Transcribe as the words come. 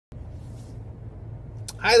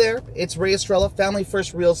Hi there, it's Ray Estrella, Family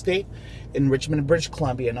First Real Estate in Richmond, British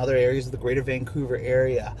Columbia, and other areas of the Greater Vancouver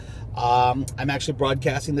area. I'm actually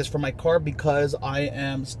broadcasting this from my car because I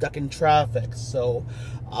am stuck in traffic. So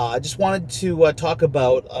I just wanted to talk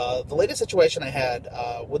about the latest situation I had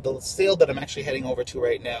with the sale that I'm actually heading over to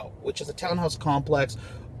right now, which is a townhouse complex.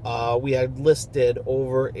 We had listed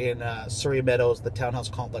over in Surrey Meadows, the townhouse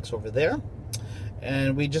complex over there.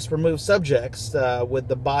 And we just removed subjects with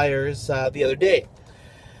the buyers the other day.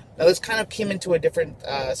 Now, this kind of came into a different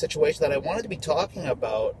situation that I wanted to be talking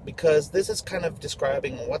about, because this is kind of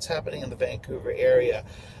describing what's happening in the Vancouver area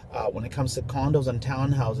when it comes to condos and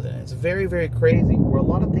townhouses. And it's very, very crazy, where a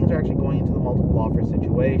lot of things are actually going into the multiple offer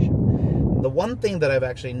situation. The one thing that I've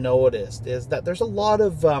actually noticed is that there's a lot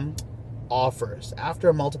of offers after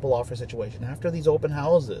a multiple offer situation, after these open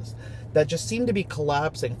houses, that just seem to be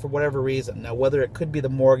collapsing for whatever reason. Now, whether it could be the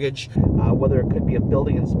mortgage, whether it could be a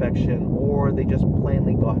building inspection, or they just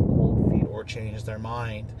plainly got cold feet or changed their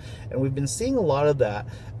mind. And we've been seeing a lot of that.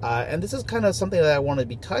 And this is kind of something that I want to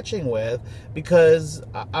be touching with, because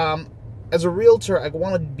as a realtor, I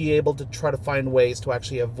want to be able to try to find ways to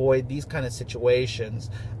actually avoid these kind of situations,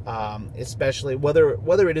 especially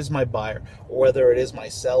whether it is my buyer or whether it is my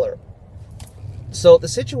seller. So the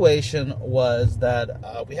situation was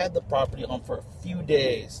that we had the property on for a few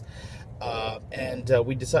days, and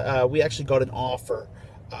we actually got an offer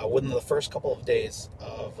within the first couple of days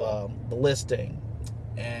of the listing.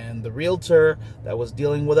 And the realtor that was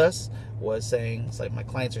dealing with us was saying, it's like, my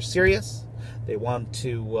clients are serious. They want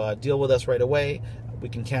to deal with us right away. We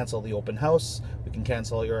can cancel the open house. We can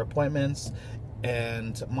cancel your appointments.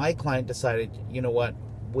 And my client decided, you know what,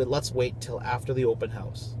 let's wait till after the open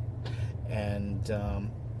house. And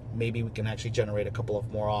maybe we can actually generate a couple of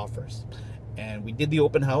more offers. And we did the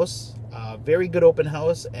open house, very good open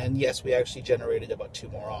house, and yes, we actually generated about 2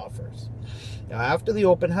 more offers. Now, after the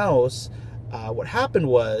open house, what happened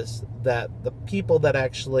was that the people that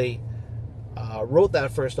actually wrote that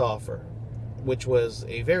first offer, which was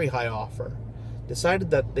a very high offer, decided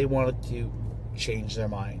that they wanted to change their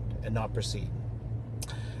mind and not proceed.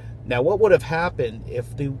 Now, what would have happened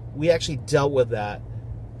if we actually dealt with that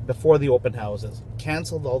before the open houses,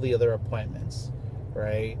 canceled all the other appointments,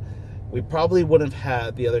 right? We probably wouldn't have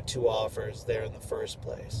had the other 2 offers there in the first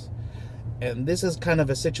place. And this is kind of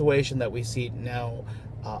a situation that we see now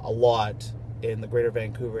a lot in the Greater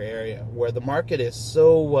Vancouver area, where the market is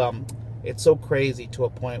so it's so crazy to a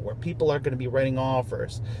point where people are going to be writing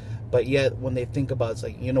offers, but yet when they think about it, it's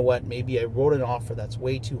like, you know what, maybe I wrote an offer that's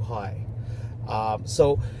way too high.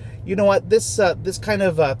 So you know what, this kind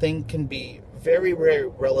of thing can be very, very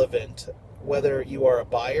relevant whether you are a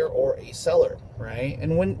buyer or a seller, right?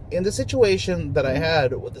 And when in the situation that I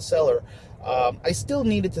had with the seller, I still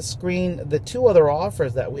needed to screen the 2 other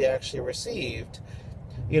offers that we actually received,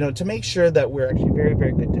 you know, to make sure that we're actually very,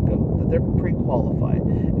 very good to go, that they're pre-qualified.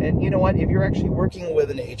 And you know what, if you're actually working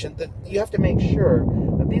with an agent, that you have to make sure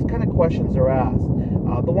that these kind of questions are asked.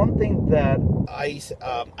 The one thing that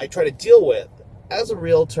I try to deal with as a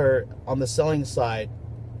realtor on the selling side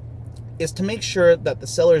is to make sure that the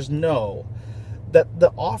sellers know that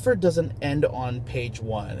the offer doesn't end on page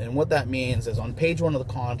 1. And what that means is, on page 1 of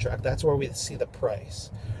the contract, that's where we see the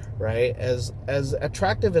price, right? As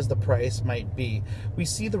attractive as the price might be, we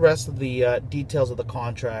see the rest of the details of the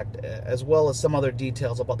contract, as well as some other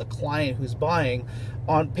details about the client who's buying,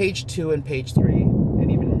 on page 2 and page 3,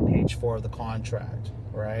 and even on page 4 of the contract,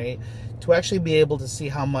 right? To actually be able to see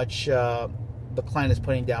how much the client is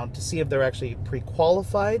putting down, to see if they're actually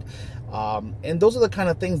pre-qualified. And those are the kind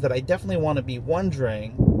of things that I definitely want to be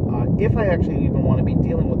wondering if I actually even want to be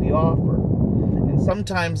dealing with the offer. And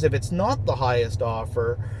sometimes if it's not the highest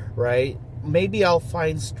offer, right, maybe I'll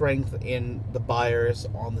find strength in the buyers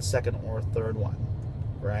on the second or third one,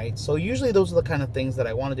 right? So usually those are the kind of things that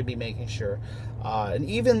I wanted to be making sure. And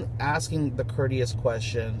even asking the courteous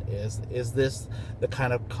question is this the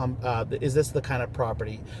kind of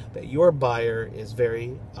property that your buyer is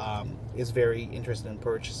very interested in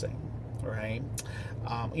purchasing, right?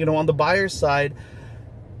 You know, on the buyer's side,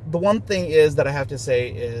 the one thing is that I have to say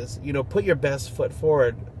is, you know, put your best foot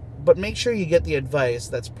forward, but make sure you get the advice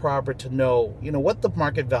that's proper to know, you know, what the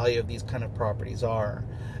market value of these kind of properties are.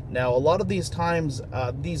 Now, a lot of these times,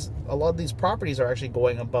 a lot of these properties are actually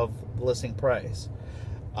going above the listing price.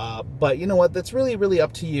 But you know what? That's really, really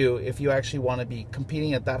up to you if you actually want to be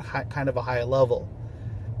competing at that kind of a high level.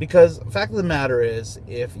 Because the fact of the matter is,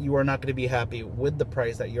 if you are not going to be happy with the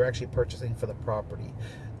price that you're actually purchasing for the property,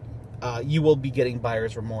 you will be getting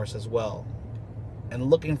buyer's remorse as well, and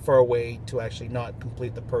looking for a way to actually not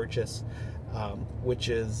complete the purchase, which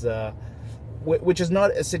is which is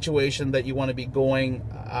not a situation that you want to be going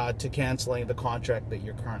to canceling the contract that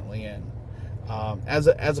you're currently in. As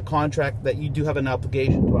a contract, that you do have an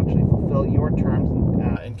obligation to actually fulfill your terms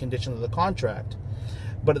and conditions of the contract.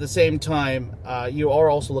 But at the same time, you are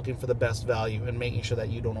also looking for the best value and making sure that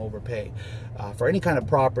you don't overpay for any kind of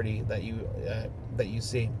property that you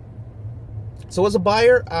see. So as a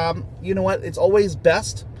buyer, you know what? It's always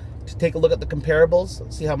best to take a look at the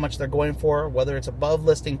comparables, see how much they're going for, whether it's above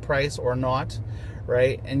listing price or not,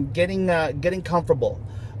 right? And getting comfortable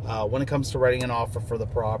when it comes to writing an offer for the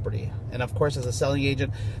property. And of course, as a selling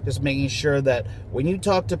agent, just making sure that when you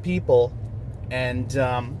talk to people and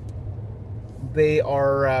they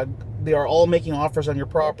are all making offers on your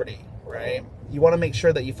property, right? You want to make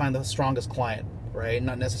sure that you find the strongest client, right?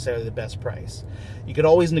 Not necessarily the best price. You could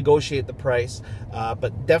always negotiate the price,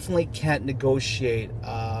 but definitely can't negotiate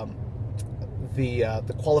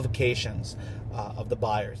the qualifications of the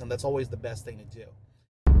buyers, and that's always the best thing to do.